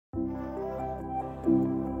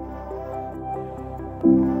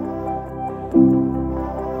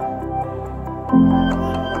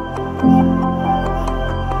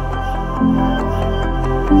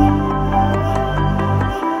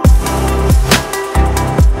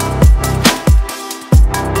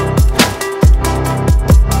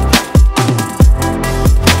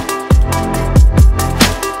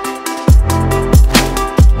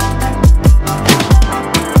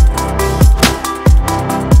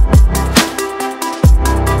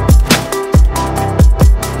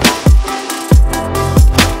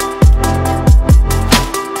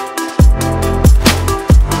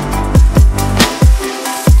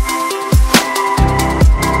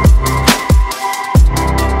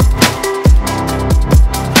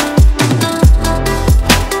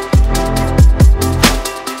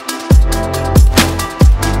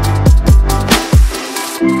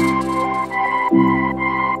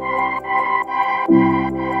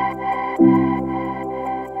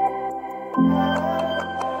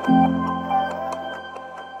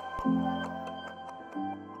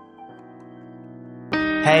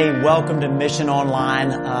Hey, welcome to Mission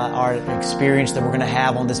Online, our experience that we're going to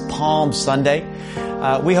have on this Palm Sunday.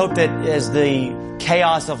 We hope that as the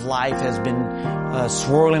chaos of life has been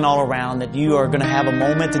swirling all around, that you are going to have a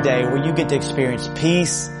moment today where you get to experience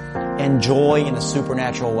peace and joy in a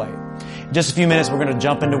supernatural way. In just a few minutes, we're going to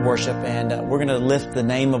jump into worship, and we're going to lift the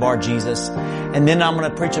name of our Jesus. And then I'm going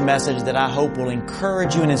to preach a message that I hope will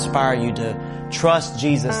encourage you and inspire you to trust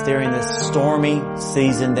Jesus during this stormy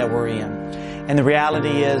season that we're in. And the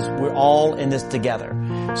reality is we're all in this together.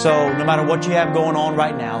 So no matter what you have going on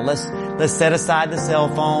right now, let's set aside the cell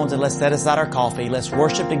phones and let's set aside our coffee. Let's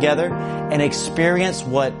worship together and experience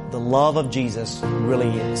what the love of Jesus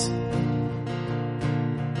really is.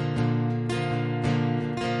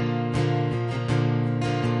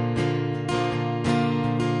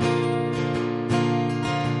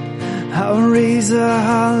 I'll raise a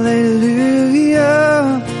hallelujah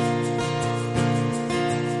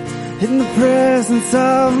in the presence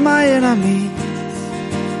of my enemies.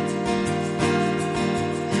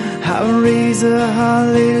 I'll raise a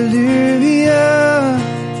hallelujah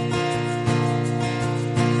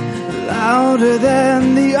louder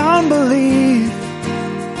than the unbelief.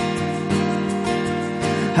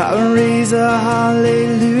 I'll raise a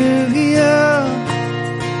hallelujah.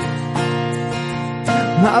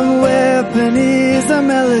 My weapon is a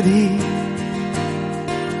melody.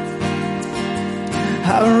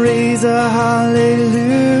 I'll raise a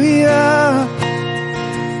hallelujah.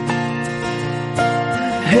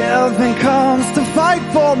 Heaven comes to fight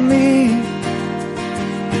for me.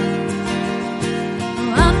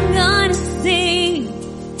 I'm gonna sing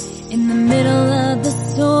in the middle of the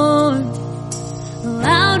storm,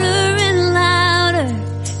 louder and louder.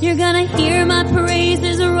 You're gonna hear my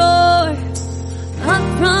praises roar. Up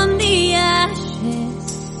from the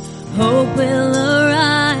ashes, hope will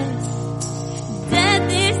arise.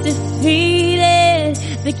 Death is defeated,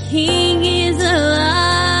 the King is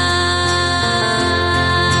alive.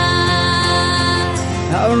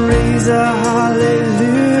 I'll raise a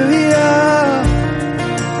hallelujah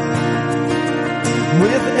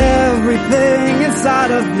with everything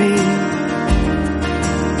inside of me.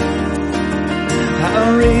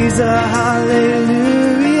 I'll raise a hallelujah.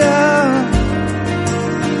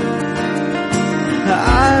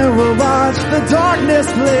 I will watch the darkness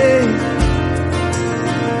flee.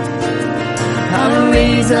 I'll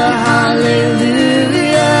raise a hallelujah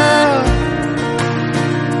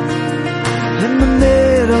in the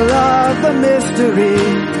middle of the mystery.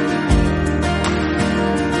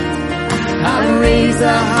 I'll raise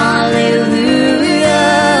a hallelujah.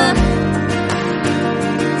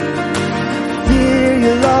 Fear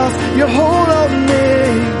you lost your hold of me.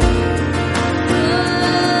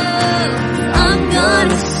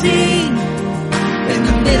 Gonna sing in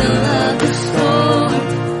the middle of the storm,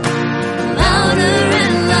 louder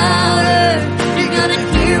and louder. You're gonna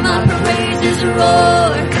hear my praises roar.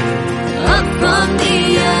 Up from the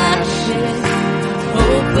ashes,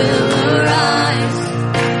 hope will arise.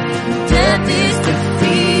 Death is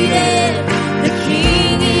defeated, the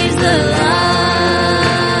King is alive.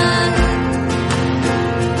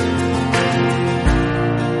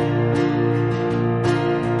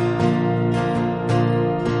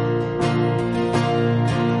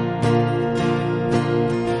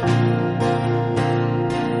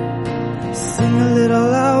 I'll sing a little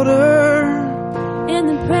louder in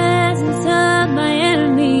the presence of my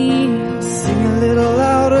enemies. I'll sing a little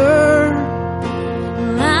louder,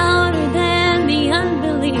 louder than the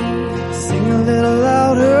unbelief. Sing a little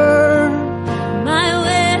louder. My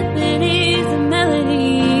weapon is a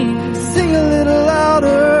melody. I'll sing a little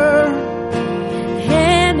louder.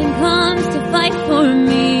 Heaven comes to fight for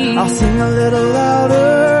me. I'll sing a little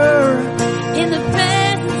louder.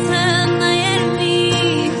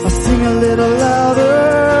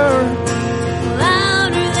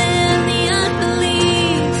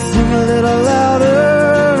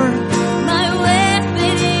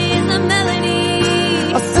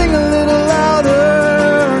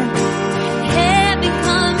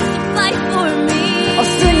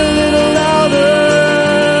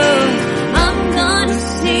 I'm gonna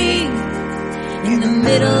sing in the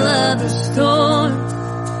middle of the storm,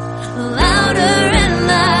 louder and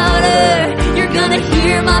louder. You're gonna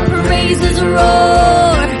hear my praises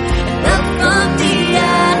roar. And up from the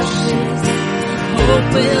ashes, hope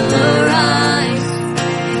will arise.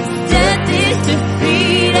 Death is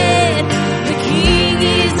defeated, the King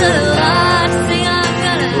is alive. Sing,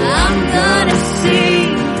 I'm gonna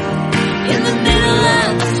sing in the middle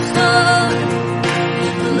of the storm,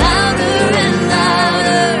 louder and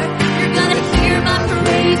louder. You're gonna hear my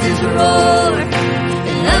praises roar.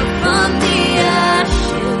 And up from the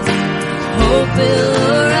ashes, hope will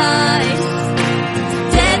arise.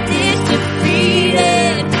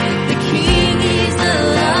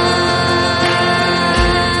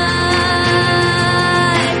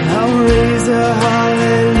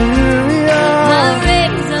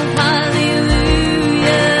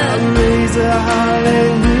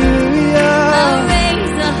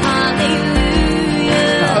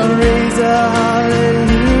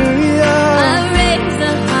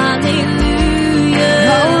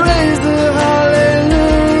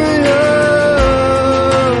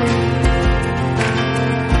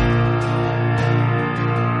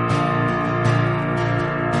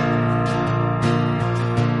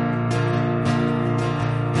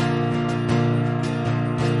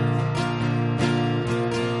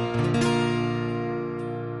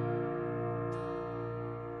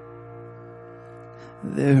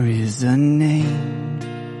 There is a name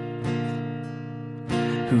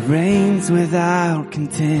who reigns without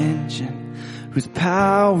contention, whose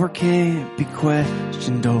power can't be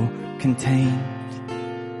questioned or contained.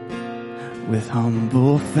 With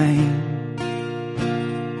humble fame,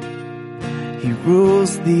 he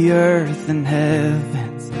rules the earth and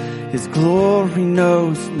heavens. His glory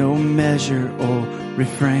knows no measure or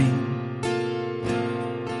refrain,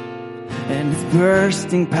 and it's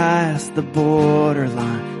bursting past the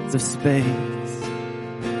borderlines of space.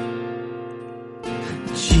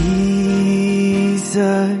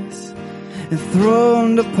 Jesus,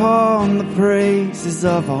 enthroned upon the praises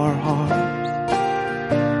of our hearts.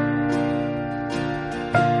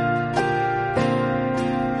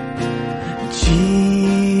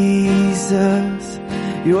 Jesus,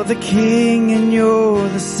 you're the King and you're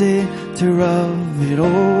the center of it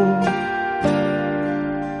all.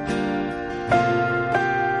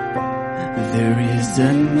 There is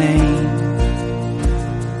a name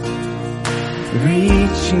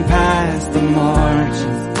reaching past the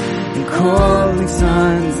margins and calling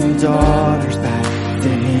sons and daughters back to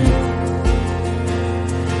Him.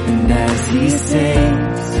 And as He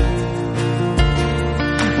saves,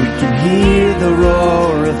 we can hear the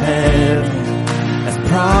roar of heaven as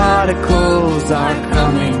prodigals are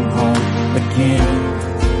coming home again.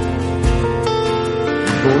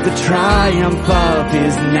 Oh, the triumph of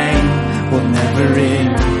His name will never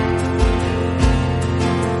end.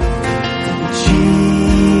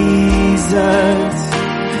 Jesus,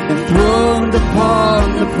 enthroned upon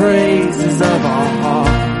the praises of our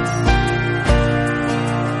hearts.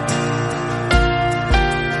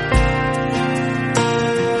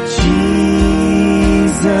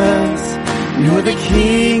 Jesus, you're the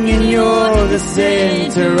King and you're the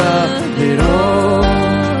center of it all.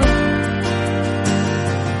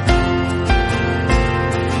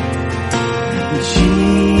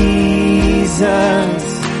 Jesus,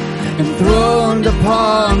 enthroned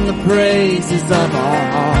upon the praises of our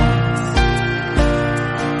hearts.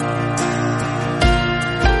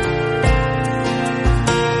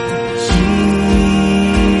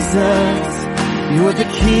 Jesus, you're the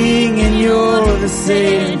King and you're the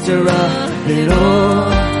center of it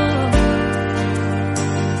all.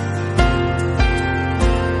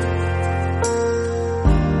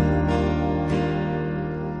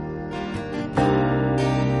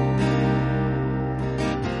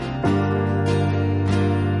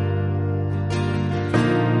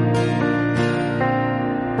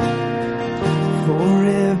 For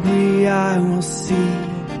every eye will see,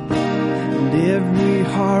 and every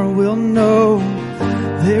heart will know,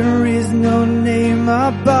 there is no name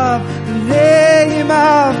above the name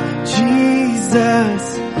of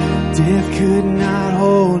Jesus. Death could not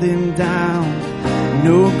hold Him down,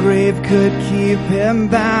 no grave could keep Him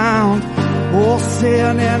bound. All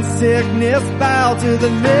sin and sickness bow to the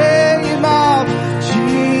name of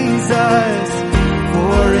Jesus.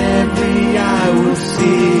 For every eye will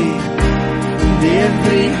see,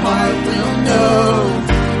 every heart will know,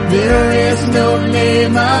 there is no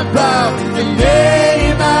name above the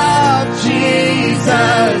name of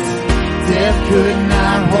Jesus. Death could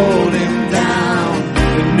not hold Him down,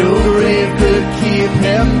 and no grave could keep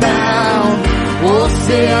Him bound. All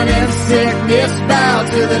sin and sickness bow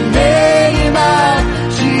to the name of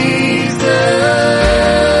Jesus.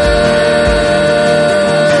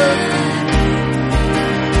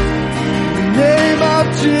 The name of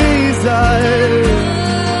Jesus.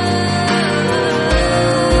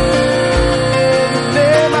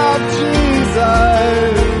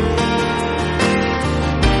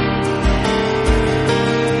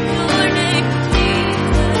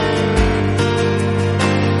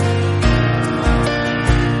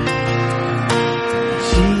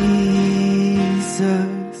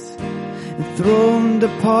 Enthroned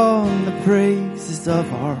upon the praises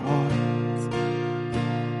of our hearts.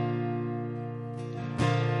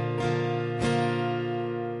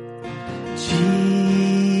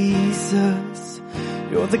 Jesus,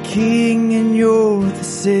 you're the King and you're the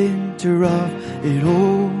center of it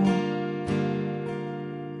all.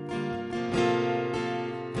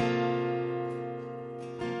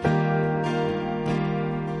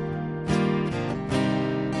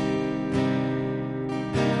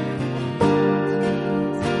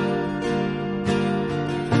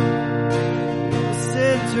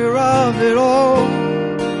 Of it all.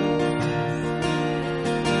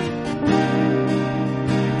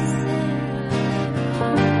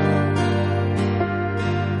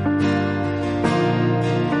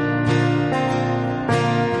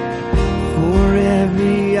 For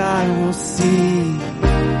every eye will see,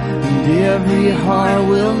 and every heart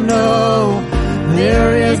will know,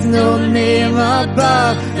 there is is no name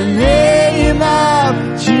above the name of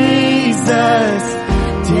Jesus.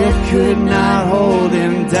 Death could not hold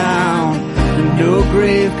him down, and no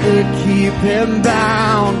grave could keep him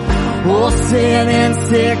bound. All sin and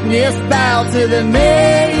sickness bow to the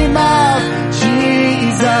name of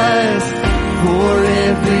Jesus. For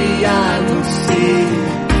every eye will see,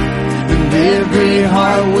 and every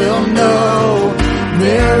heart will know,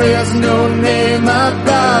 there is no name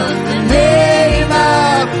above the name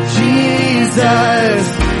of Jesus.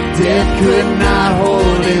 Death could not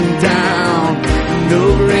hold him down, no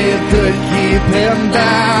grave could keep him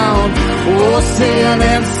bound. All sin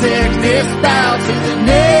and sickness bow to the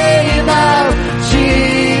name of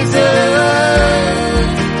Jesus.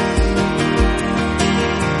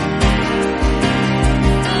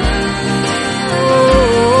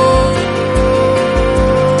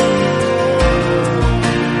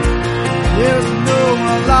 There's no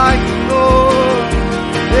one like you, Lord.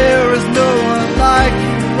 There is no one like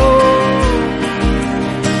you, Lord.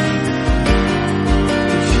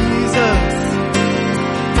 Jesus.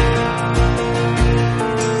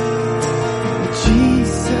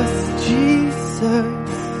 Jesus,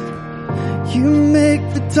 Jesus. You make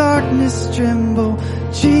the darkness tremble.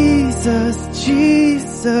 Jesus,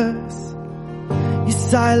 Jesus. You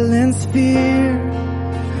silence fear.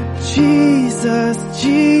 Jesus,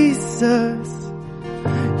 Jesus.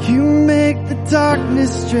 You make the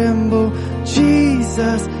darkness tremble.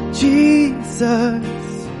 Jesus, Jesus.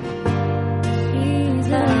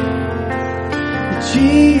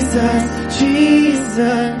 Jesus,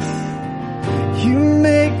 Jesus. You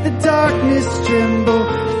make the darkness tremble.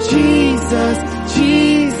 Jesus,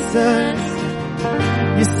 Jesus.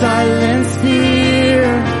 You silence fear.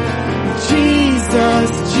 Jesus,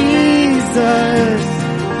 Jesus.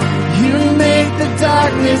 You make the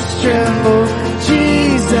darkness tremble.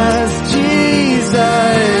 Jesus,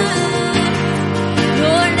 Jesus.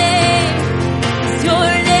 Your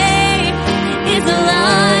name is a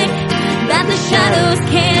light that the shadows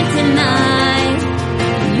can't deny.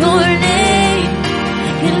 Your name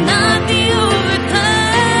cannot be overcome.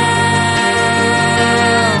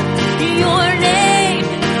 Your name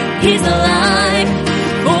is a light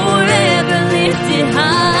forever lifted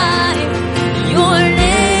high. Your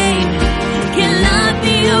name cannot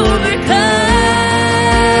be overcome.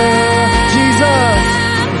 Jesus,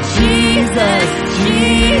 Jesus,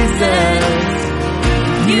 Jesus.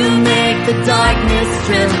 You make the darkness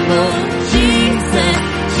tremble. Jesus,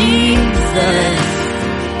 Jesus.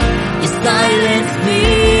 You silence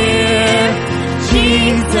fear.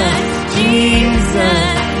 Jesus, Jesus.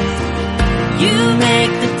 You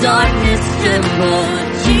make the darkness tremble.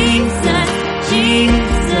 Jesus,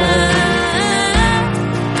 Jesus.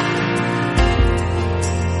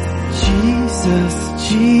 Jesus,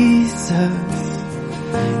 Jesus.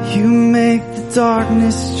 You make the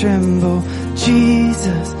darkness tremble.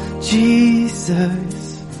 Jesus,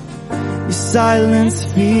 Jesus. You silence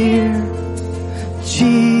fear.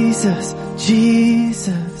 Jesus,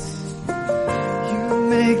 Jesus. You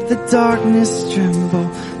make the darkness tremble.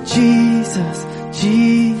 Jesus,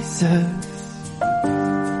 Jesus.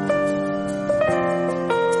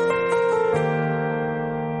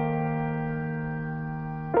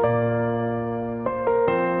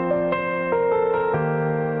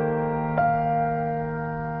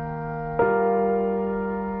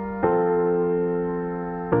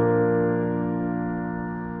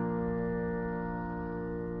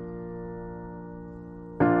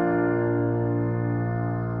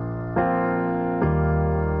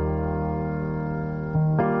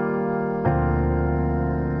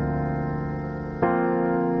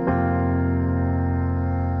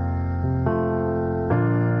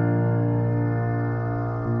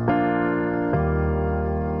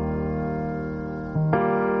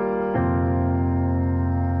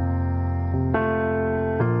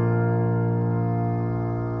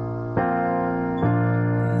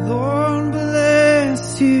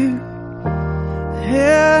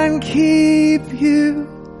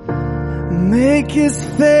 Make his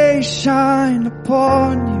face shine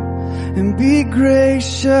upon you and be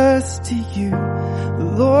gracious to you. The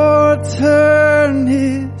Lord turn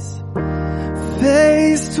his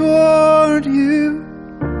face toward you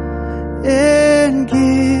and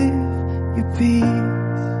give you peace.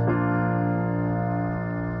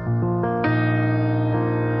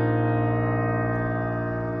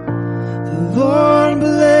 The Lord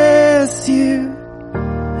bless you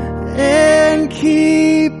and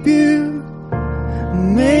keep you.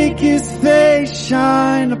 Make his face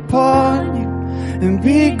shine upon you and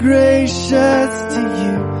be gracious to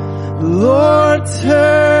you. The Lord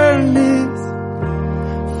turn his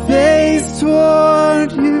face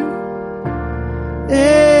toward you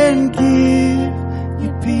and give you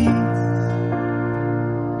peace.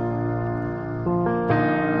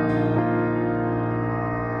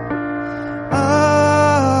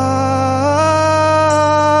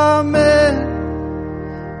 Amen.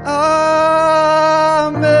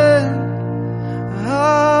 Amen.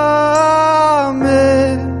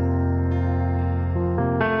 Amen.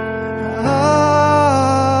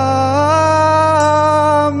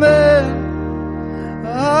 Amen.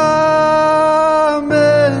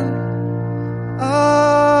 Amen.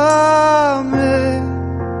 Amen.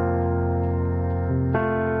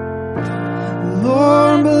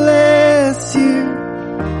 Lord bless you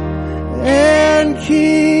and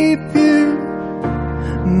keep you.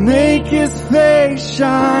 Make His face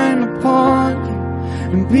shine upon you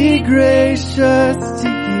and be gracious to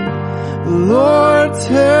you. The Lord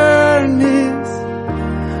turn His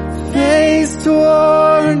face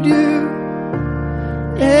toward you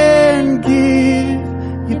and give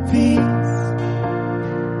you peace.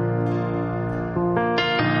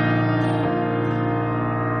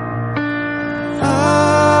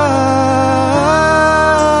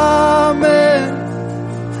 Amen.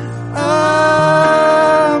 Amen.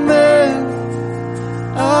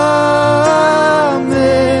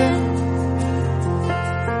 Amen.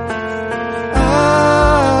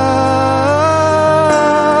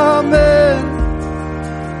 Amen.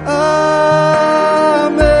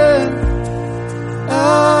 Amen.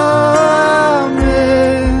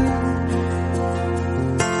 Amen.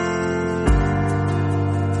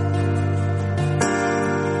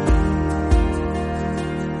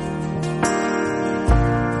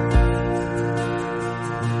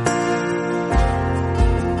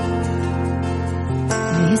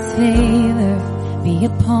 May His favor be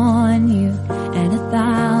upon you and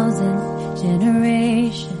 1,000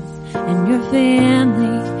 generations, and your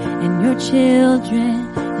family, and your children,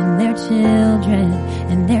 and their children,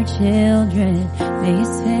 and their children. May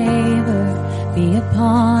His favor be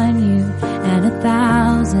upon you and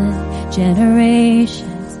 1,000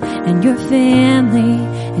 generations, and your family,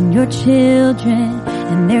 and your children,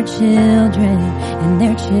 and their children, and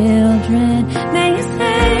their children. May His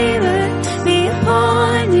favor be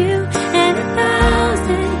upon you and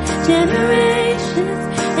 1,000 generations,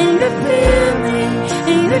 and your family,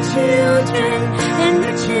 and your children, and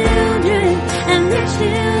their children, and their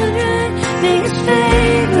children. May His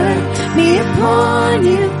favor be upon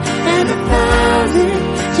you and 1,000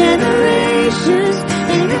 generations,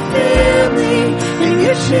 and your family, and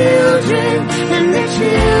your children, and their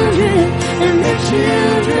children, and their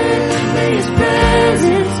children. May His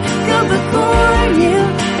presence go before you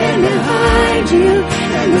and behind you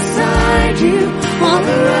and beside you, all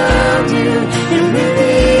around you and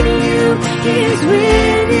within you. He is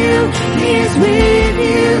with you. He is with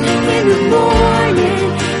you in the morning,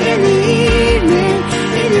 in the evening,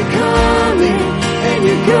 in your coming and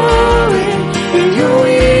your going, in your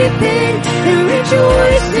weeping and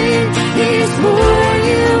rejoicing. He is for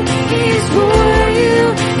you. He is for you.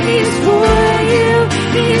 He is for you.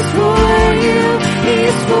 He is for you. He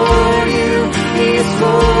is for you. He is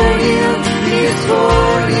for you. He is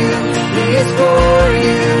for you. He is for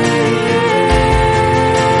you.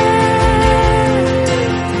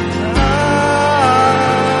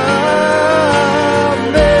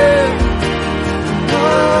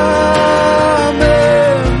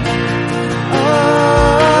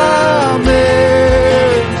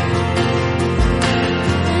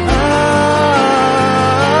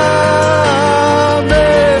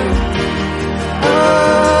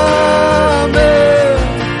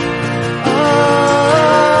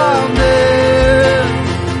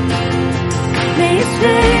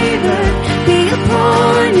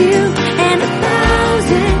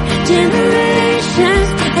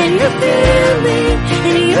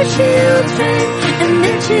 Children and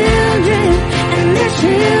their children and their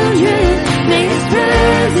children. May His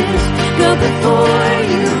presence go before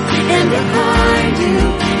you and behind you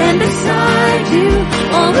and beside you,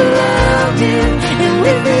 all around you and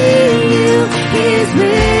within you. He is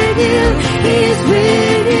with you. He is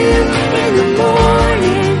with you in the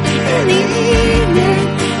morning, in the evening,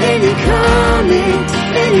 and you're coming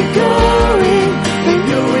and you're going and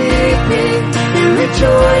you're weeping and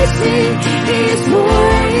rejoicing. He is for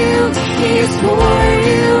you. He is for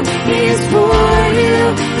you. He is for you.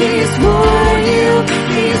 He is for you.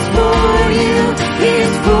 He is for you. He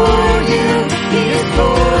is for you. He is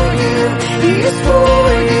for you. He is for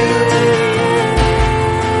you.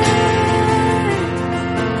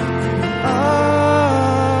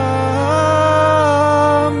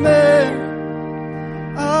 Amen.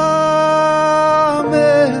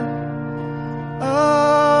 Amen.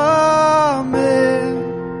 Amen.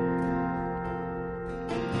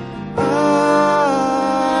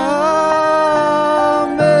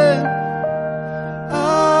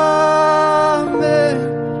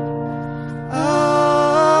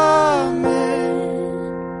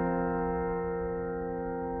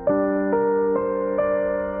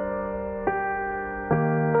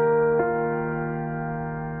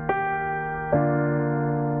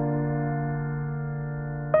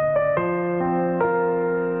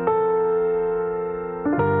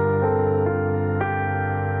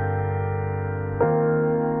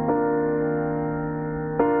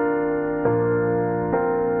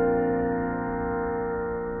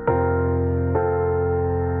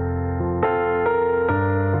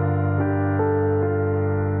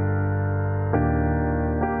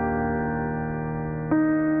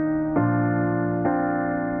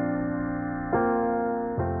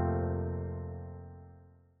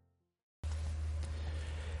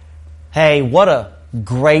 Hey, what a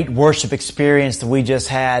great worship experience that we just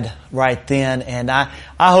had right then. And I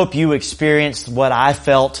hope you experienced what I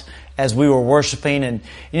felt as we were worshiping.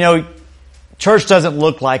 And, church doesn't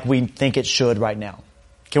look like we think it should right now.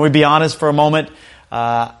 Can we be honest for a moment?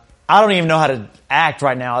 I don't even know how to act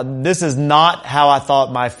right now. This is not how I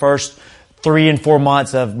thought my first 3 and 4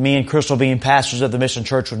 months of me and Crystal being pastors of the Mission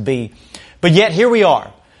Church would be. But yet here we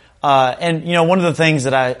are. And one of the things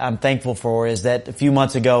that I'm thankful for is that a few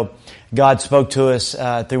months ago, God spoke to us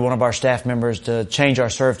through one of our staff members to change our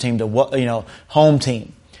serve team to home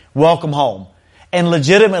team, welcome home. And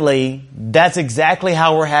legitimately, that's exactly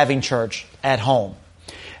how we're having church at home.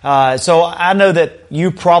 So I know that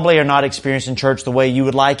you probably are not experiencing church the way you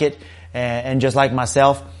would like it, and just like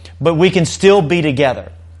myself, but we can still be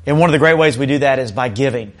together. And one of the great ways we do that is by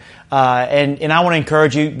giving. And I want to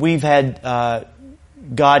encourage you. We've had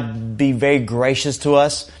God be very gracious to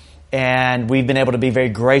us, and we've been able to be very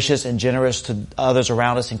gracious and generous to others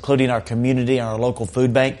around us, including our community and our local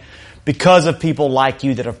food bank, because of people like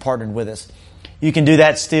you that have partnered with us. You can do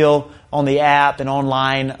that still on the app and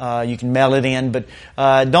online. You can mail it in, but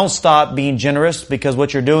don't stop being generous, because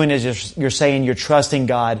what you're doing is you're saying you're trusting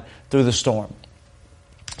God through the storm.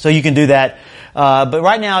 So you can do that. But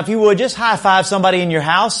right now, if you would, just high five somebody in your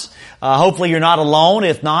house. Hopefully you're not alone.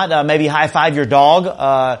 If not, maybe high five your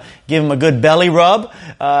dog. Give him a good belly rub.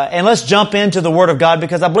 And let's jump into the Word of God,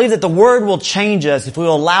 because I believe that the Word will change us if we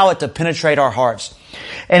will allow it to penetrate our hearts.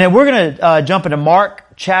 And then we're going to jump into Mark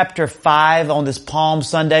chapter 5 on this Palm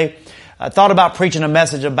Sunday. I thought about preaching a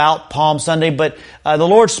message about Palm Sunday, but the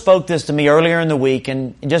Lord spoke this to me earlier in the week,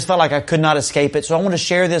 and it just felt like I could not escape it. So I want to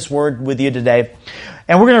share this word with you today.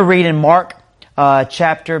 And we're going to read in Mark we're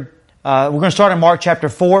going to start in Mark chapter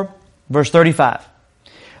 4, verse 35.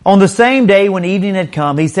 On the same day when evening had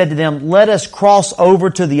come, he said to them, "Let us cross over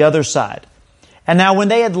to the other side." And now when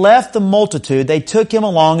they had left the multitude, they took him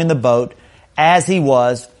along in the boat as he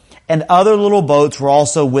was, and other little boats were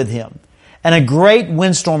also with him. And a great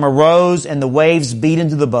windstorm arose, and the waves beat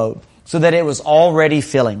into the boat, so that it was already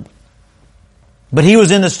filling. But he was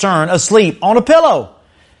in the stern, asleep on a pillow.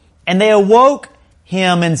 And they awoke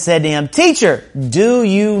him and said to him, "Teacher, do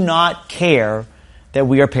you not care that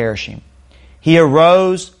we are perishing?" He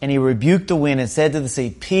arose and he rebuked the wind and said to the sea,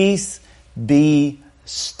 "Peace, be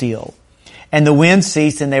still." And the wind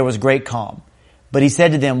ceased, and there was great calm. But he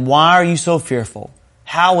said to them, "Why are you so fearful?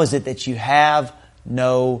 How is it that you have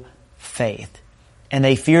no faith?" And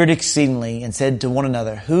they feared exceedingly and said to one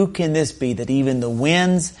another, "Who can this be that even the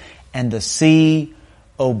winds and the sea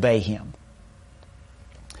obey him?"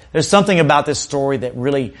 There's something about this story that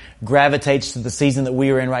really gravitates to the season that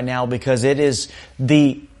we are in right now, because it is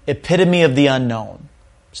the epitome of the unknown.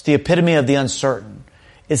 It's the epitome of the uncertain.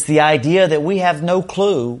 It's the idea that we have no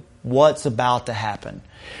clue what's about to happen.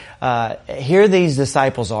 Here these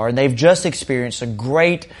disciples are, and they've just experienced a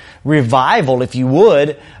great revival, if you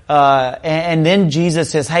would, and then Jesus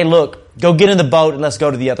says, "Hey, look, go get in the boat and let's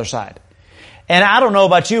go to the other side." And I don't know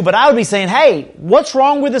about you, but I would be saying, "Hey, what's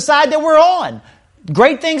wrong with the side that we're on?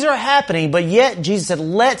 Great things are happening," but yet Jesus said,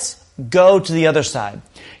 "Let's go to the other side."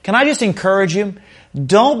 Can I just encourage you?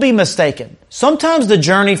 Don't be mistaken. Sometimes the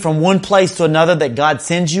journey from one place to another that God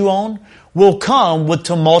sends you on will come with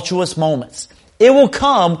tumultuous moments. It will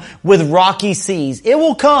come with rocky seas. It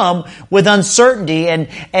will come with uncertainty, and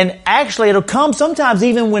actually it'll come sometimes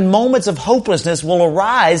even when moments of hopelessness will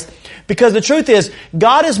arise, because the truth is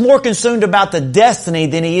God is more consumed about the destiny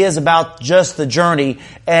than He is about just the journey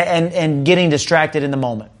and getting distracted in the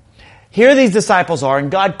moment. Here these disciples are, and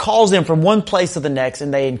God calls them from one place to the next,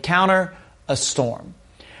 and they encounter a storm.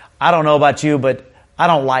 I don't know about you, but I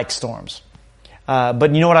don't like storms.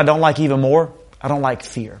 But you know what I don't like even more? I don't like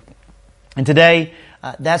fear. And today,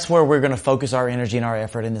 that's where we're going to focus our energy and our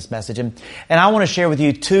effort in this message. And I want to share with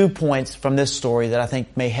you 2 points from this story that I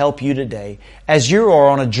think may help you today as you are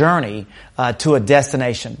on a journey to a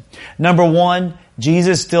destination. Number 1,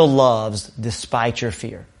 Jesus still loves despite your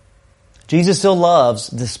fear. Jesus still loves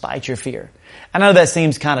despite your fear. I know that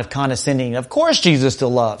seems kind of condescending. Of course Jesus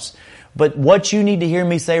still loves. But what you need to hear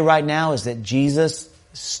me say right now is that Jesus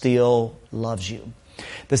still loves you.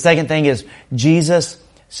 The second thing is Jesus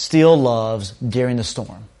still loves during the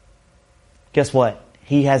storm. Guess what?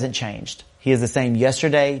 He hasn't changed. He is the same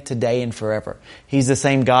yesterday, today, and forever. He's the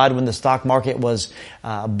same God when the stock market was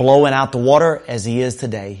blowing out the water as He is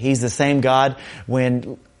today. He's the same God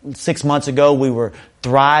when 6 months ago we were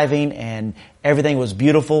thriving and everything was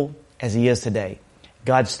beautiful as He is today.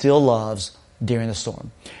 God still loves during the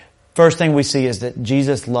storm. First thing we see is that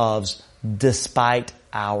Jesus loves despite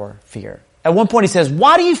our fear. At one point He says,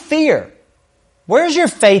 "Why do you fear? Where's your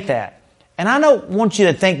faith at?" And I don't want you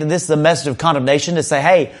to think that this is a message of condemnation to say,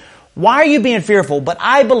 hey, why are you being fearful? But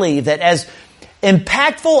I believe that as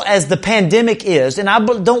impactful as the pandemic is, and I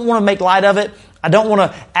don't want to make light of it, I don't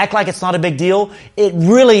want to act like it's not a big deal, it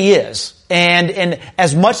really is. And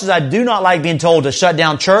as much as I do not like being told to shut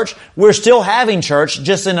down church, we're still having church,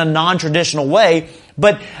 just in a non-traditional way.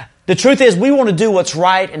 But the truth is, we want to do what's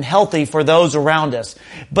right and healthy for those around us.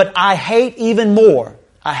 But I hate even more,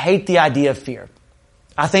 I hate the idea of fear.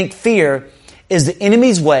 I think fear is the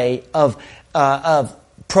enemy's way of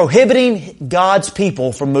prohibiting God's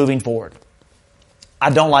people from moving forward. I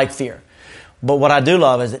don't like fear. But what I do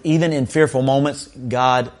love is that even in fearful moments,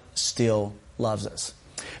 God still loves us.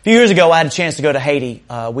 A few years ago, I had a chance to go to Haiti.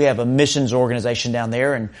 We have a missions organization down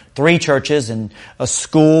there and 3 churches and a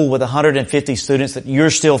school with 150 students that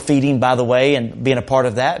you're still feeding, by the way, and being a part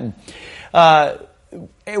of that.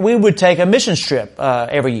 And we would take a missions trip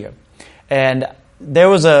every year. And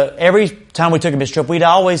every time we took a mission trip, we'd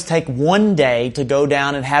always take one day to go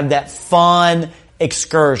down and have that fun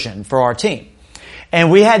excursion for our team.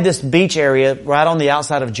 And we had this beach area right on the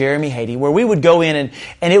outside of Jeremy, Haiti, where we would go in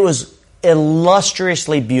and it was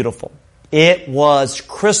illustriously beautiful. It was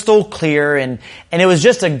crystal clear and it was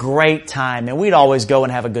just a great time, and we'd always go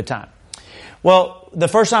and have a good time. Well, the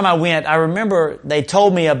first time I went, I remember they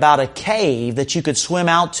told me about a cave that you could swim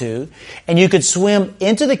out to, and you could swim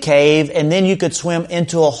into the cave, and then you could swim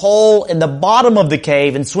into a hole in the bottom of the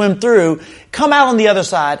cave and swim through, come out on the other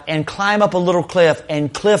side and climb up a little cliff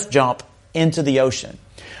and cliff jump into the ocean.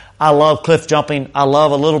 I love cliff jumping. I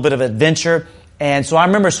love a little bit of adventure. And so I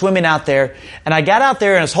remember swimming out there, and I got out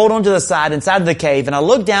there and I was holding on to the side inside of the cave, and I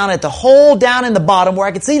looked down at the hole down in the bottom where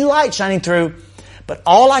I could see light shining through. But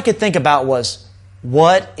all I could think about was,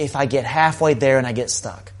 what if I get halfway there and I get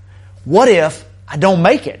stuck? What if I don't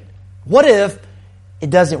make it? What if it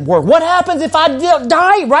doesn't work? What happens if I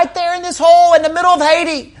die right there in this hole in the middle of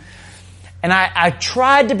Haiti? And I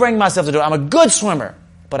tried to bring myself to do it. I'm a good swimmer,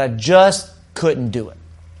 but I just couldn't do it.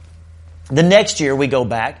 The next year we go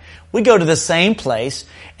back. We go to the same place,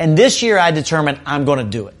 and this year I determined I'm going to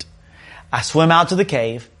do it. I swim out to the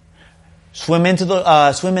cave, swim in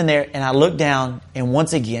there, and I look down, and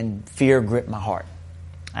once again, fear gripped my heart.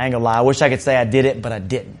 I ain't gonna lie, I wish I could say I did it, but I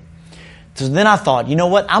didn't. So then I thought, you know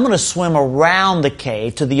what? I'm going to swim around the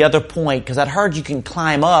cave to the other point, because I'd heard you can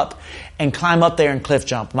climb up there and cliff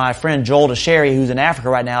jump. My friend Joel DeSherry, who's in Africa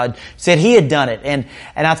right now, said he had done it, and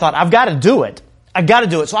I thought, I've got to do it. I got to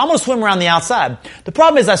do it. So I'm going to swim around the outside. The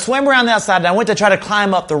problem is I swam around the outside and I went to try to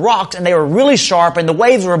climb up the rocks, and they were really sharp and the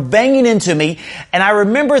waves were banging into me. And I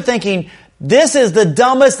remember thinking, this is the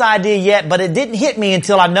dumbest idea yet, but it didn't hit me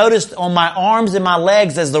until I noticed on my arms and my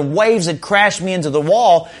legs as the waves had crashed me into the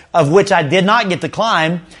wall, of which I did not get to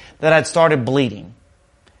climb, that I'd started bleeding.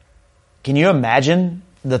 Can you imagine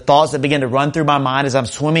the thoughts that began to run through my mind as I'm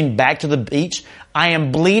swimming back to the beach? I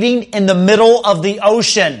am bleeding in the middle of the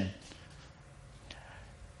ocean.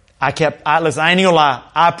 Listen, I ain't gonna lie.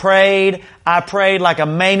 I prayed like a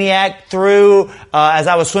maniac through, as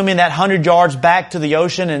I was swimming that 100 yards back to the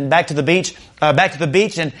ocean and back to the beach,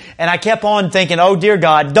 and I kept on thinking, oh dear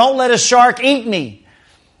God, don't let a shark eat me.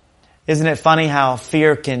 Isn't it funny how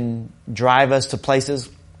fear can drive us to places?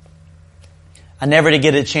 I never did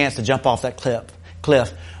get a chance to jump off that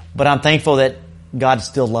cliff, but I'm thankful that God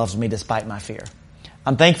still loves me despite my fear.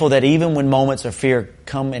 I'm thankful that even when moments of fear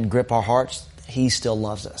come and grip our hearts, He still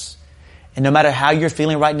loves us. And no matter how you're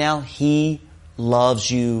feeling right now, He loves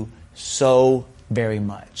you so very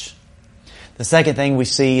much. The second thing we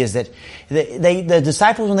see is that the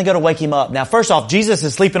disciples, when they go to wake Him up. Now, first off, Jesus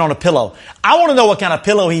is sleeping on a pillow. I want to know what kind of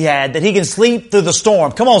pillow He had that He can sleep through the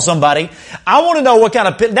storm. Come on, somebody. I want to know what kind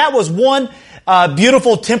of pillow. That was one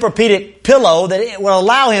beautiful Tempur-Pedic pillow that it will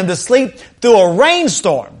allow Him to sleep through a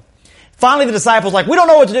rainstorm. Finally, the disciples are like, we don't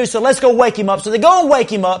know what to do, so let's go wake Him up. So they go and wake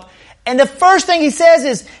Him up. And the first thing He says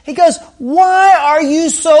is, He goes, why are you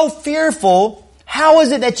so fearful? How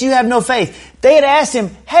is it that you have no faith? They had asked Him,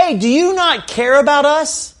 hey, do you not care about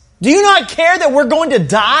us? Do you not care that we're going to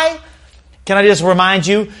die? Can I just remind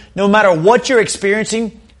you, no matter what you're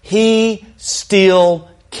experiencing, He still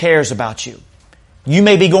cares about you. You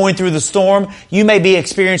may be going through the storm. You may be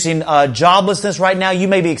experiencing joblessness right now. You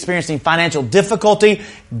may be experiencing financial difficulty.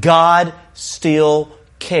 God still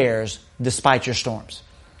cares despite your storms.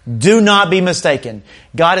 Do not be mistaken.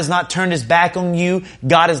 God has not turned His back on you.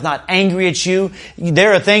 God is not angry at you.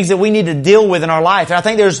 There are things that we need to deal with in our life. And I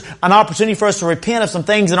think there's an opportunity for us to repent of some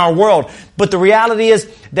things in our world. But the reality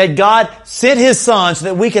is that God sent His Son so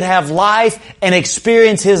that we could have life and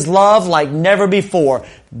experience His love like never before.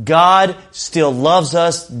 God still loves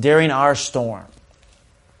us during our storm.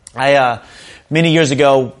 Many years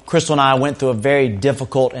ago, Crystal and I went through a very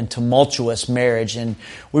difficult and tumultuous marriage. And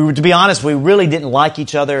to be honest, we really didn't like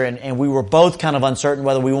each other, and we were both kind of uncertain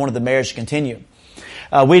whether we wanted the marriage to continue.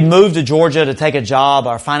 We'd moved to Georgia to take a job.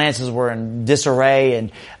 Our finances were in disarray,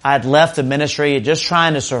 and I'd left the ministry just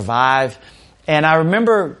trying to survive. And I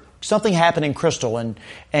remember something happened in Crystal,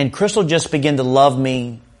 and Crystal just began to love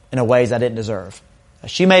me in ways I didn't deserve.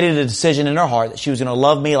 She made it a decision in her heart that she was going to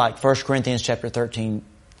love me like 1 Corinthians chapter 13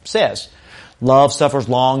 says. Love suffers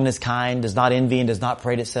long and is kind, does not envy and does not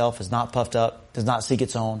parade itself, is not puffed up, does not seek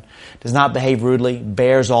its own, does not behave rudely,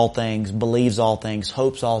 bears all things, believes all things,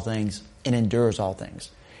 hopes all things, and endures all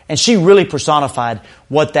things. And she really personified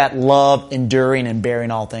what that love, enduring, and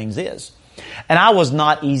bearing all things is. And I was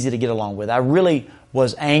not easy to get along with. I really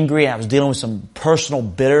was angry. I was dealing with some personal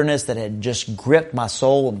bitterness that had just gripped my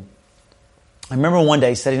soul. And I remember one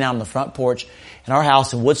day sitting out on the front porch in our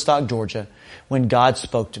house in Woodstock, Georgia, when God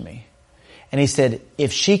spoke to me. And He said,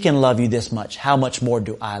 if she can love you this much, how much more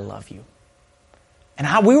do I love you?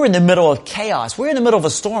 And we were in the middle of chaos. We were in the middle of a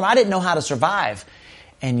storm. I didn't know how to survive.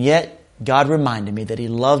 And yet, God reminded me that He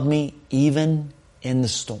loved me even in the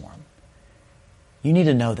storm. You need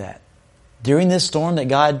to know that. During this storm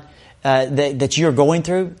that you're going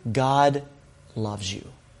through, God loves you.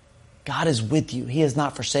 God is with you. He has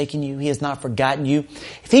not forsaken you. He has not forgotten you.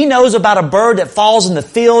 If He knows about a bird that falls in the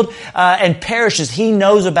field and perishes, He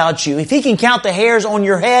knows about you. If He can count the hairs on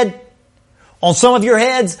your head, on some of your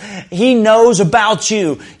heads, He knows about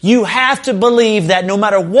you. You have to believe that no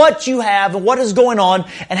matter what you have and what is going on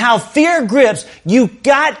and how fear grips, you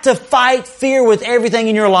got to fight fear with everything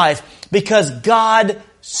in your life because God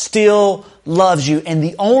still loves you. And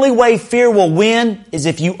the only way fear will win is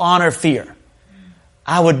if you honor fear.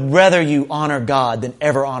 I would rather you honor God than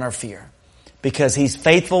ever honor fear because He's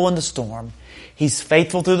faithful in the storm. He's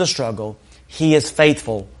faithful through the struggle. He is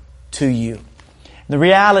faithful to you. The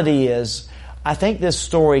reality is, I think this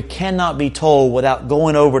story cannot be told without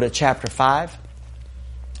going over to chapter 5.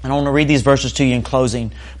 And I want to read these verses to you in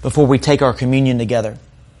closing before we take our communion together.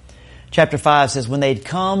 Chapter 5 says, when they'd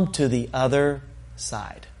come to the other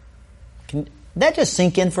side. Can that just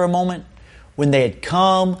sink in for a moment? When they had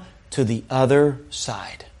come to the other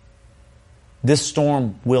side. This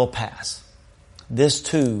storm will pass. This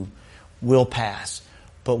too will pass.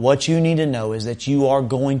 But what you need to know is that you are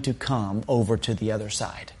going to come over to the other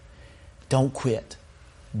side. Don't quit.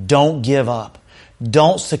 Don't give up.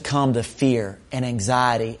 Don't succumb to fear and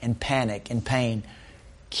anxiety and panic and pain.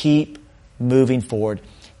 Keep moving forward.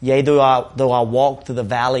 Yea, though I walk through the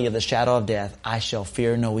valley of the shadow of death, I shall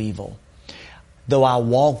fear no evil. Though I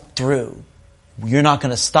walk through, you're not going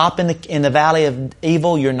to stop in the valley of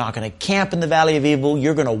evil. You're not going to camp in the valley of evil.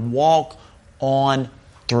 You're going to walk on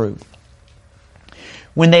through.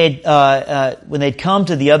 When they'd come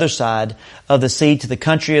to the other side of the sea, to the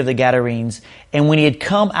country of the Gadarenes, and when He had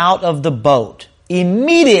come out of the boat,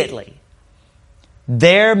 immediately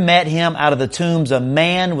there met Him out of the tombs a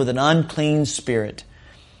man with an unclean spirit,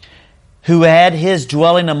 who had his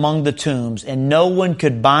dwelling among the tombs, and no one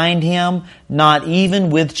could bind him, not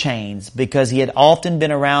even with chains, because he had often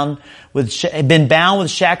been bound with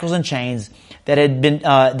shackles and chains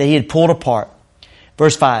that he had pulled apart.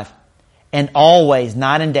 Verse 5. And always,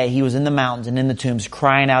 night and day, he was in the mountains and in the tombs,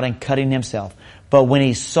 crying out and cutting himself. But when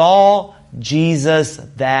he saw Jesus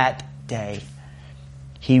that day,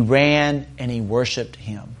 he ran and he worshiped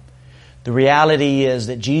Him. The reality is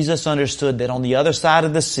that Jesus understood that on the other side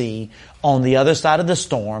of the sea, on the other side of the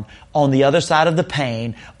storm, on the other side of the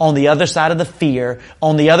pain, on the other side of the fear,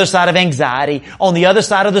 on the other side of anxiety, on the other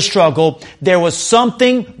side of the struggle, there was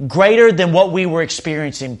something greater than what we were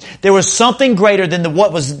experiencing. There was something greater than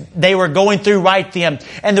they were going through right then.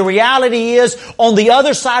 And the reality is, on the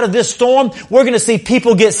other side of this storm, we're going to see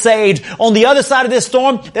people get saved. On the other side of this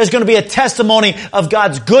storm, there's going to be a testimony of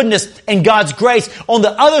God's goodness and God's grace. On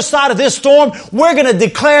the other side of this storm, we're going to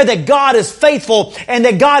declare that God is faithful and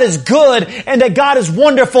that God is good and that God is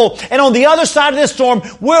wonderful. And on the other side of this storm,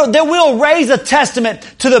 we'll raise a testament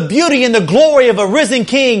to the beauty and the glory of a risen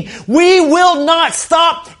King. We will not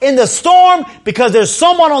stop in the storm because there's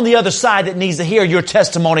someone on the other side that needs to hear your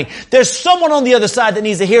testimony. There's someone on the other side that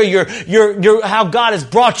needs to hear your how God has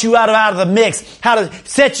brought you out of the mix, how to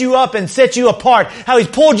set you up and set you apart, how He's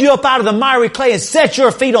pulled you up out of the miry clay and set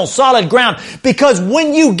your feet on solid ground. Because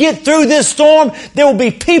when you get through this storm, there will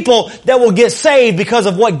be people that will get saved because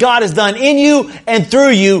of what God has done in you and through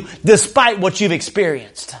you, despite what you've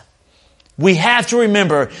experienced. We have to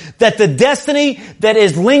remember that the destiny that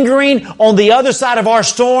is lingering on the other side of our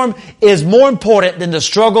storm is more important than the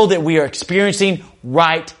struggle that we are experiencing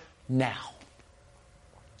right now.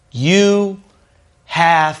 You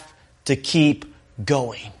have to keep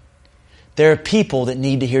going. There are people that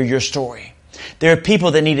need to hear your story. There are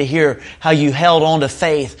people that need to hear how you held on to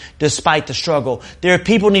faith despite the struggle. There are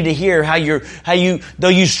people who need to hear though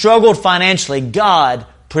you struggled financially, God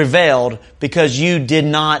prevailed because you did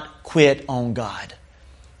not quit on God.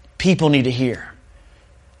 People need to hear.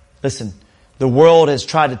 Listen, the world has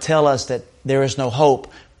tried to tell us that there is no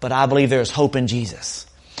hope, but I believe there is hope in Jesus.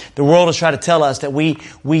 The world has tried to tell us that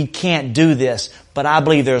we can't do this, but I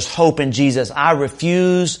believe there's hope in Jesus. I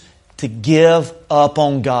refuse to give up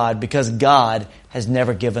on God because God has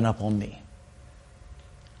never given up on me.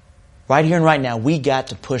 Right here and right now, we got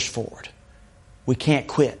to push forward. We can't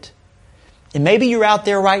quit. And maybe you're out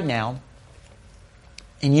there right now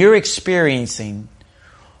and you're experiencing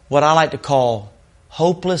what I like to call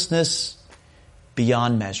hopelessness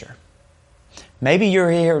beyond measure. Maybe you're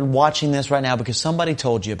here watching this right now because somebody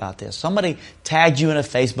told you about this. Somebody tagged you in a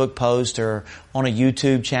Facebook post or on a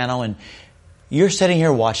YouTube channel, and you're sitting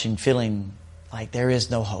here watching feeling like there is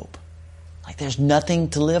no hope. Like there's nothing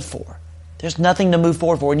to live for. There's nothing to move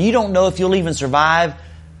forward for. And you don't know if you'll even survive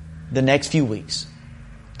the next few weeks.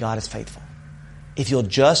 God is faithful. If you'll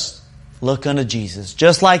just look unto Jesus.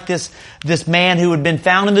 Just like this man who had been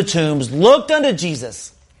found in the tombs looked unto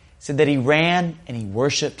Jesus. Said that he ran and he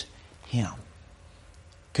worshiped Him.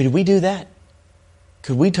 Could we do that?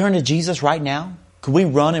 Could we turn to Jesus right now? Could we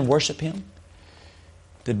run and worship Him?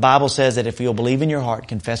 The Bible says that if you'll believe in your heart,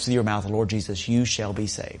 confess with your mouth the Lord Jesus, you shall be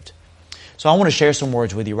saved. So I want to share some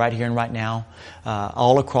words with you right here and right now,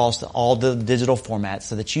 all across all the digital formats,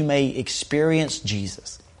 so that you may experience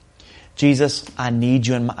Jesus. Jesus, I need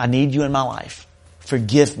you in my life.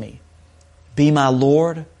 Forgive me. Be my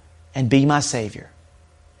Lord and be my Savior.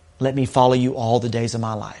 Let me follow you all the days of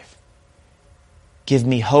my life. Give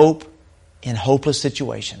me hope in hopeless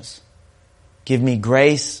situations. Give me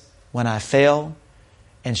grace when I fail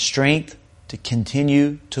and strength to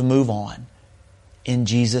continue to move on. In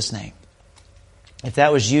Jesus' name. If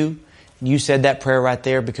that was you, and you said that prayer right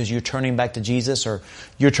there because you're turning back to Jesus or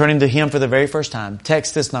you're turning to Him for the very first time,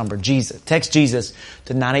 text this number, Jesus. Text Jesus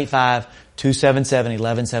to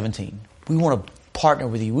 985-277-1117. We want to partner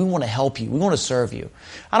with you. We want to help you. We want to serve you.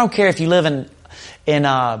 I don't care if you live in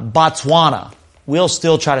Botswana. We'll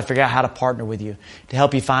still try to figure out how to partner with you to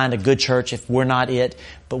help you find a good church if we're not it.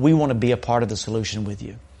 But we want to be a part of the solution with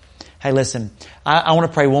you. Hey, listen, I want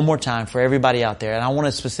to pray one more time for everybody out there. And I want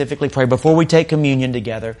to specifically pray before we take communion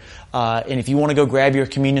together. And if you want to go grab your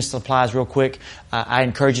communion supplies real quick, I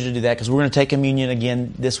encourage you to do that because we're going to take communion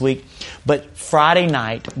again this week. But Friday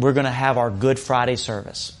night, we're going to have our Good Friday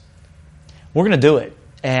service. We're going to do it.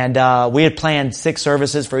 And we had planned 6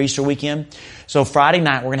 services for Easter weekend. So Friday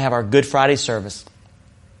night, we're going to have our Good Friday service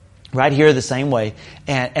right here the same way.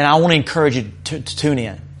 And I want to encourage you to tune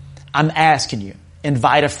in. I'm asking you,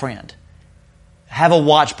 invite a friend. Have a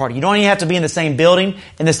watch party. You don't even have to be in the same building,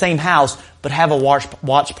 in the same house, but have a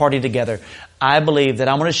watch party together. I believe that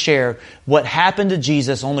I'm going to share what happened to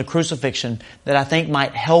Jesus on the crucifixion that I think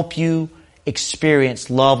might help you experience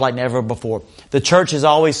love like never before. The church has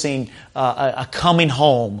always seen a coming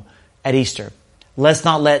home at Easter. Let's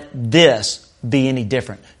not let this be any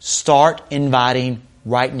different. Start inviting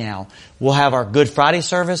right now. We'll have our Good Friday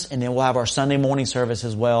service and then we'll have our Sunday morning service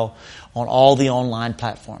as well on all the online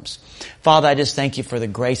platforms. Father, I just thank you for the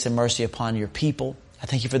grace and mercy upon your people. I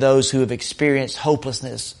thank you for those who have experienced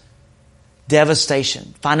hopelessness,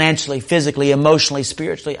 devastation, financially, physically, emotionally,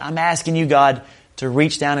 spiritually. I'm asking you, God, to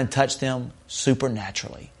reach down and touch them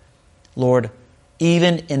supernaturally. Lord,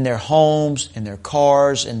 even in their homes, in their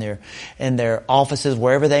cars, in their offices,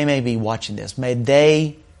 wherever they may be watching this, may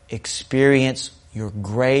they experience your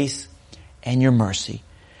grace and your mercy.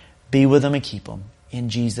 Be with them and keep them. In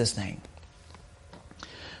Jesus' name.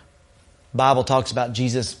 The Bible talks about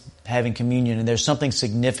Jesus having communion, and there's something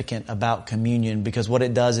significant about communion because what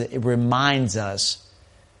it does, it reminds us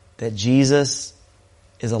that Jesus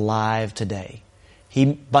is alive today.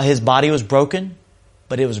 His body was broken,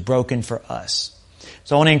 but it was broken for us.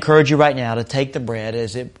 So I want to encourage you right now to take the bread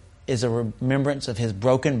as it is a remembrance of His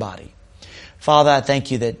broken body. Father, I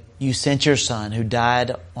thank you that you sent your Son who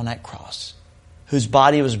died on that cross, whose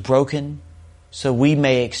body was broken so we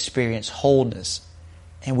may experience wholeness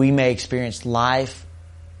and we may experience life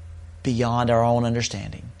beyond our own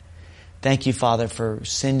understanding. Thank you, Father, for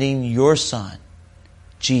sending your Son,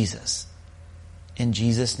 Jesus. In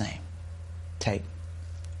Jesus' name, take.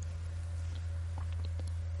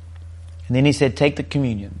 And then He said, take the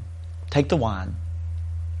communion, take the wine,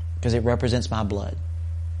 because it represents my blood.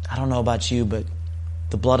 I don't know about you, but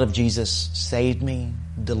the blood of Jesus saved me,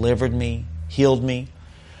 delivered me, healed me,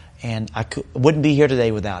 and I wouldn't be here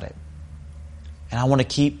today without it. And I want to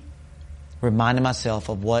keep reminding myself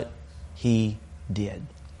of what He did.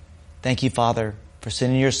 Thank you, Father, for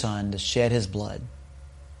sending your Son to shed His blood.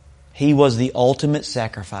 He was the ultimate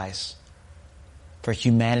sacrifice for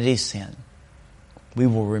humanity's sin. We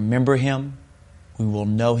will remember Him, we will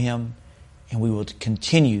know Him, and we will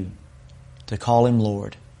continue to call Him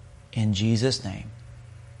Lord. In Jesus' name,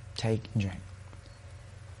 take and drink.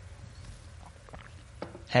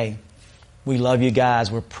 Hey, we love you guys.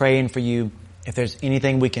 We're praying for you. If there's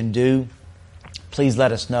anything we can do, please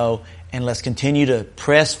let us know. And let's continue to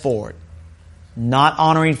press forward. Not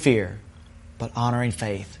honoring fear, but honoring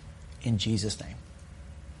faith. In Jesus' name.